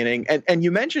in the beginning. And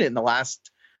you mentioned it in the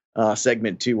last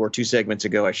segment too, or 2 segments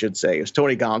ago, I should say. It was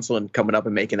Tony Gonsolin coming up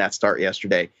and making that start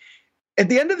yesterday. At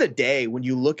the end of the day, when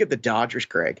you look at the Dodgers,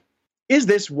 Craig, is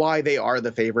this why they are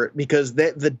the favorite? Because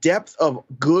the depth of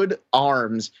good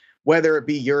arms, whether it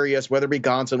be Urias, whether it be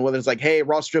Gonsolin, whether it's like, hey,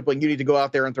 Ross Stripling, you need to go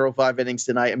out there and throw 5 innings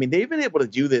tonight. I mean, they've been able to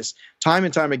do this time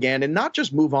and time again, and not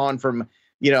just move on from,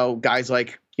 guys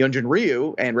like Hyunjin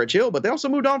Ryu and Rich Hill, but they also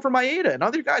moved on from Maeda and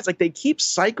other guys. Like, they keep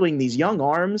cycling these young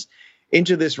arms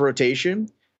into this rotation.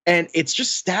 And it's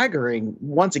just staggering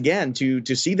once again to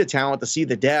see the talent, to see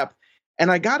the depth.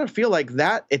 And I got to feel like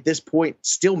that at this point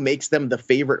still makes them the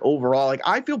favorite overall. Like,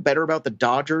 I feel better about the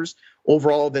Dodgers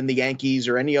overall than the Yankees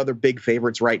or any other big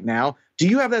favorites right now. Do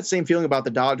you have that same feeling about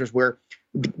the Dodgers where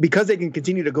because they can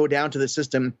continue to go down to the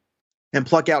system and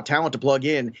pluck out talent to plug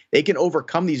in, they can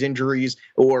overcome these injuries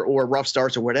or rough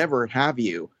starts or whatever have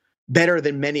you better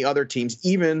than many other teams,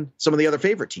 even some of the other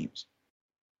favorite teams?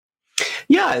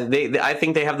 Yeah, I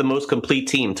think they have the most complete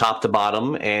team, top to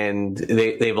bottom, and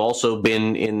they've also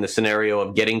been in the scenario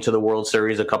of getting to the World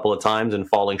Series a couple of times and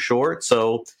falling short.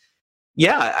 So,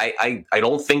 yeah, I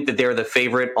don't think that they're the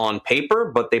favorite on paper,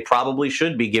 but they probably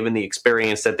should be given the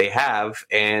experience that they have,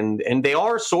 and they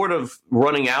are sort of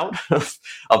running out of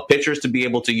pitchers to be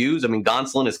able to use. I mean,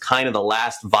 Gonsolin is kind of the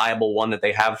last viable one that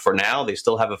they have for now. They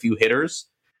still have a few hitters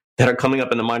that are coming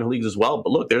up in the minor leagues as well.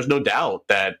 But look, there's no doubt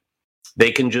that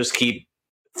they can just keep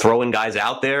throwing guys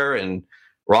out there, and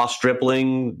Ross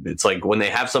Stripling, it's like when they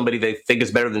have somebody they think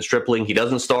is better than Stripling, he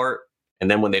doesn't start.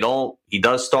 And then when they don't, he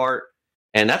does start.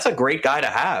 And that's a great guy to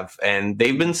have. And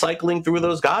they've been cycling through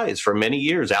those guys for many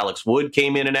years. Alex Wood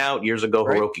came in and out. Years ago,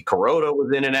 Right. Hiroki Kuroda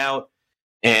was in and out.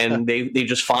 And they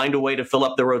just find a way to fill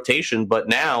up the rotation. But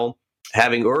now,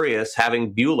 having Urias,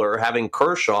 having Buehler, having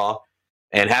Kershaw,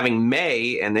 and having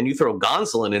May, and then you throw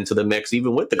Gonsolin into the mix,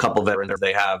 even with the couple veterans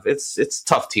they have, it's a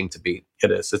tough team to beat.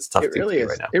 It is. It's a tough team to beat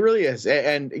right now. It really is.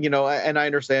 And, and I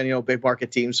understand, big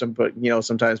market teams, but,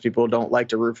 sometimes people don't like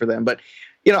to root for them. But,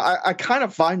 I kind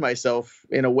of find myself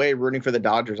in a way rooting for the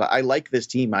Dodgers. I like this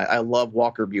team. I love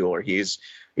Walker Buehler. He's,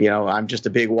 I'm just a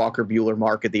big Walker Buehler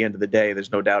mark at the end of the day.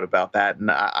 There's no doubt about that. And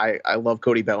I love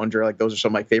Cody Bellinger. Like, those are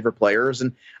some of my favorite players.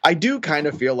 And I do kind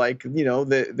of feel like,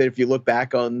 that if you look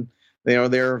back on,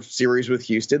 their series with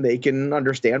Houston, they can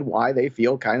understand why they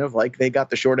feel kind of like they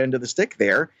got the short end of the stick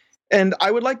there. And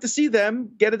I would like to see them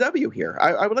get a W here.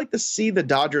 I would like to see the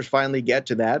Dodgers finally get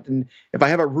to that. And if I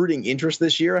have a rooting interest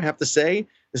this year, I have to say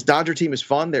this Dodger team is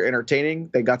fun. They're entertaining.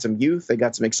 They got some youth. They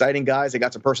got some exciting guys. They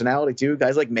got some personality too.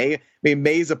 Guys like May. I mean,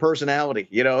 May's a personality,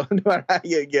 no matter how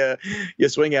you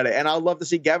swing at it. And I'd love to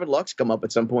see Gavin Lux come up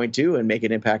at some point too and make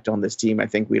an impact on this team. I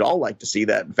think we'd all like to see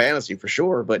that in fantasy for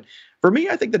sure. But for me,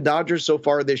 I think the Dodgers so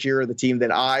far this year are the team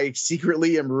that I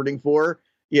secretly am rooting for,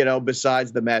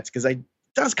 besides the Mets, because it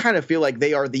does kind of feel like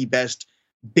they are the best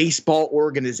baseball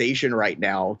organization right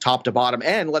now, top to bottom.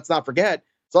 And let's not forget,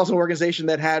 it's also an organization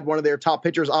that had one of their top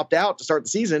pitchers opt out to start the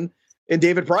season in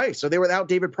David Price. So they were without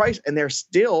David Price, and they're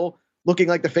still looking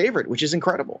like the favorite, which is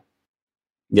incredible.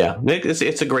 Yeah,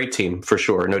 it's a great team for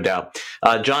sure, no doubt.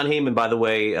 John Heyman, by the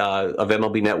way, of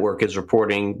MLB Network is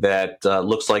reporting that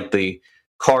looks like the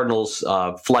Cardinals'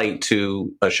 flight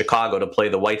to Chicago to play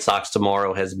the White Sox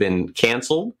tomorrow has been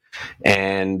canceled.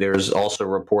 And there's also a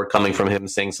report coming from him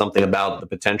saying something about the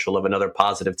potential of another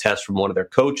positive test from one of their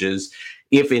coaches.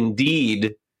 If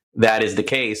indeed that is the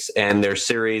case and their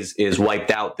series is wiped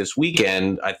out this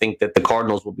weekend, I think that the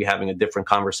Cardinals will be having a different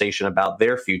conversation about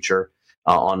their future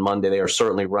on Monday. They are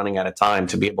certainly running out of time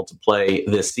to be able to play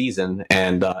this season,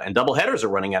 and doubleheaders are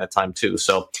running out of time too.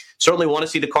 So certainly want to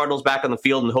see the Cardinals back on the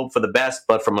field and hope for the best.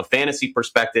 But from a fantasy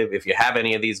perspective, if you have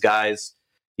any of these guys,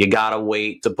 you got to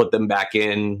wait to put them back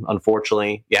in.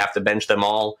 Unfortunately, you have to bench them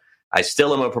all. I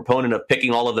still am a proponent of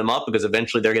picking all of them up because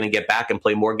eventually they're going to get back and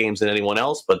play more games than anyone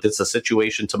else. But it's a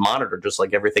situation to monitor, just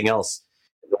like everything else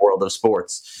in the world of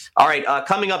sports. All right,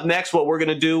 coming up next, what we're going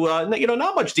to do,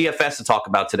 not much DFS to talk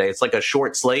about today. It's like a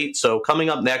short slate. So coming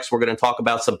up next, we're going to talk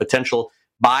about some potential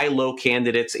buy low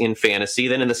candidates in fantasy.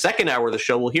 Then in the second hour of the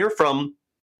show, we'll hear from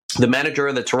the manager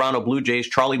of the Toronto Blue Jays,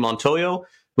 Charlie Montoyo,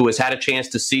 who has had a chance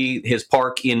to see his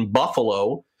park in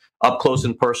Buffalo up close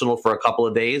and personal for a couple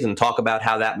of days and talk about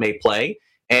how that may play.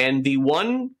 And the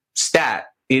one stat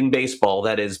in baseball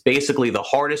that is basically the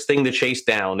hardest thing to chase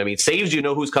down. I mean, saves,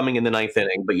 who's coming in the ninth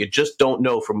inning, but you just don't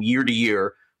know from year to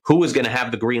year who is going to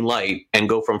have the green light and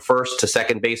go from first to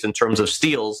second base in terms of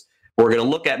steals. We're going to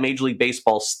look at Major League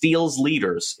Baseball steals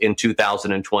leaders in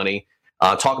 2020,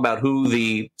 talk about who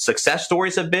the success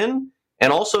stories have been,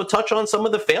 and also touch on some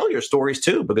of the failure stories,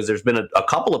 too, because there's been a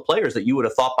couple of players that you would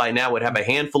have thought by now would have a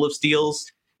handful of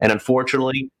steals, and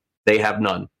unfortunately, they have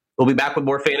none. We'll be back with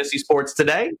more fantasy sports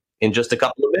today in just a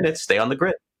couple of minutes. Stay on the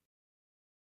grid.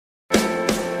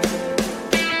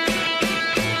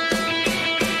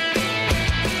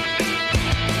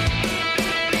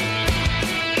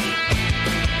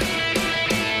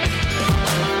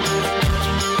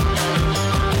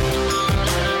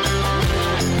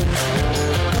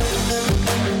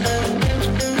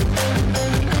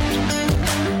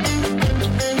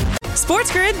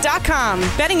 SportsGrid SportsGrid.com.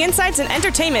 Betting insights and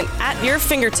entertainment at your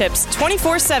fingertips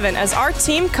 24/7 as our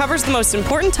team covers the most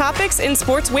important topics in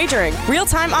sports wagering.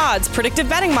 Real-time odds, predictive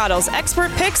betting models,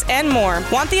 expert picks, and more.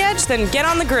 Want the edge? Then get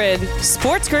on the grid.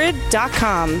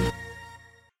 SportsGrid.com.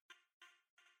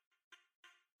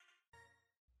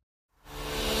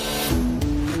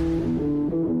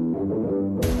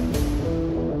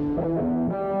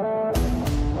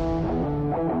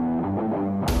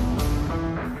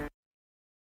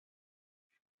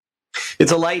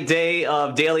 It's a light day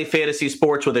of daily fantasy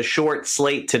sports with a short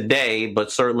slate today,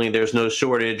 but certainly there's no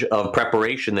shortage of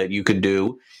preparation that you could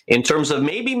do in terms of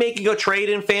maybe making a trade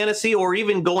in fantasy or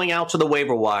even going out to the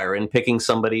waiver wire and picking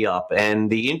somebody up.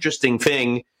 And the interesting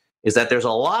thing is that there's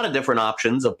a lot of different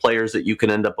options of players that you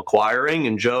can end up acquiring.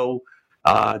 And Joe,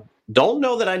 don't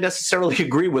know that I necessarily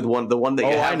agree with the one that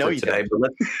you have for today,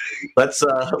 but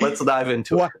let's dive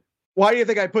into it. Why do you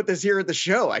think I put this here at the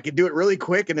show? I could do it really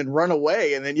quick and then run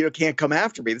away, and then can't come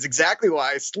after me. That's exactly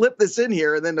why I slipped this in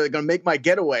here, and then they're going to make my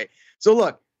getaway. So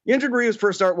look, Hyunjin Ryu's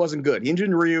first start wasn't good.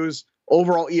 Hyunjin Ryu's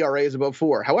overall ERA is about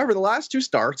 4. However, the last 2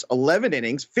 starts, 11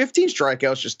 innings, 15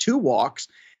 strikeouts, just 2 walks,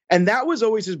 and that was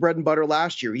always his bread and butter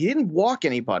last year. He didn't walk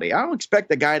anybody. I don't expect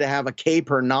the guy to have a K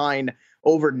per 9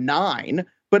 over 9,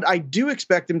 but I do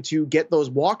expect him to get those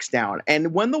walks down.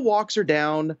 And when the walks are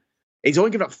down, he's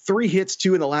only given up 3 hits,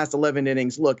 2 in the last 11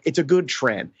 innings. Look, it's a good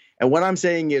trend. And what I'm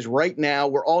saying is right now,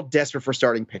 we're all desperate for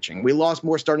starting pitching. We lost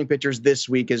more starting pitchers this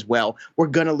week as well. We're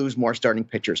going to lose more starting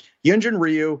pitchers. Hyunjin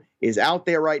Ryu is out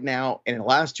there right now, and in the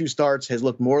last 2 starts has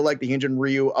looked more like the Hyunjin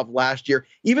Ryu of last year.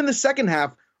 Even the second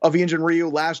half of Hyunjin Ryu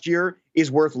last year is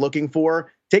worth looking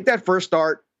for. Take that first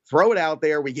start, throw it out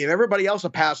there. We gave everybody else a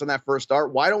pass on that first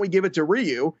start. Why don't we give it to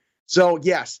Ryu? So,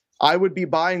 yes, I would be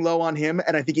buying low on him,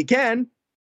 and I think you can,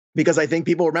 because I think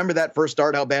people remember that first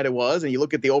start, how bad it was. And you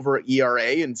look at the over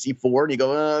ERA and see 4 and you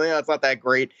go, oh, yeah, it's not that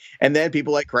great. And then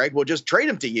people like Craig will just trade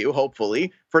him to you,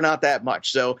 hopefully, for not that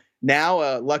much. So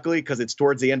now, luckily, because it's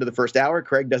towards the end of the first hour,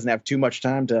 Craig doesn't have too much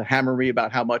time to hammer me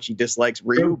about how much he dislikes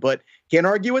Ryu, but can't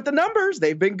argue with the numbers.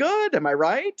 They've been good. Am I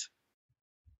right?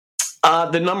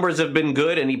 The numbers have been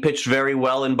good, and he pitched very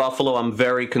well in Buffalo. I'm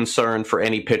very concerned for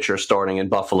any pitcher starting in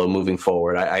Buffalo moving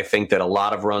forward. I think that a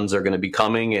lot of runs are going to be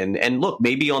coming. And look,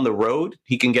 maybe on the road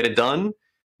he can get it done.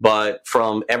 But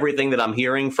from everything that I'm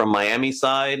hearing from Miami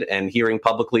side and hearing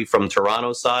publicly from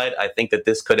Toronto side, I think that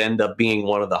this could end up being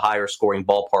one of the higher scoring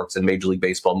ballparks in Major League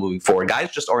Baseball moving forward.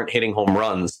 Guys just aren't hitting home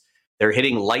runs. They're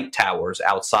hitting light towers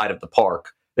outside of the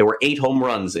park. There were 8 home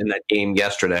runs in that game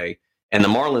yesterday. And the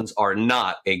Marlins are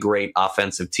not a great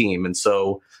offensive team. And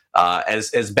so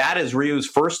as bad as Ryu's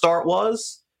first start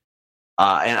was,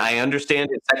 and I understand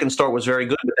his second start was very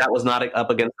good, but that was not up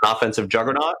against an offensive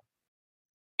juggernaut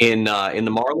in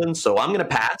the Marlins. So I'm going to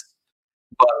pass.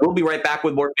 But we'll be right back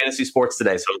with more fantasy sports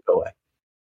today, so don't go away.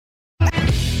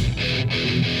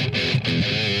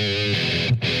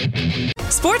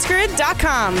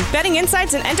 SportsGrid.com. Betting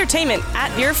insights and entertainment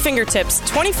at your fingertips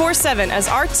 24/7 as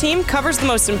our team covers the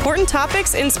most important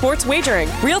topics in sports wagering.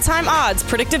 Real-time odds,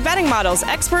 predictive betting models,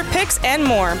 expert picks, and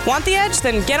more. Want the edge?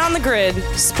 Then get on the grid.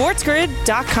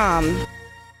 SportsGrid.com.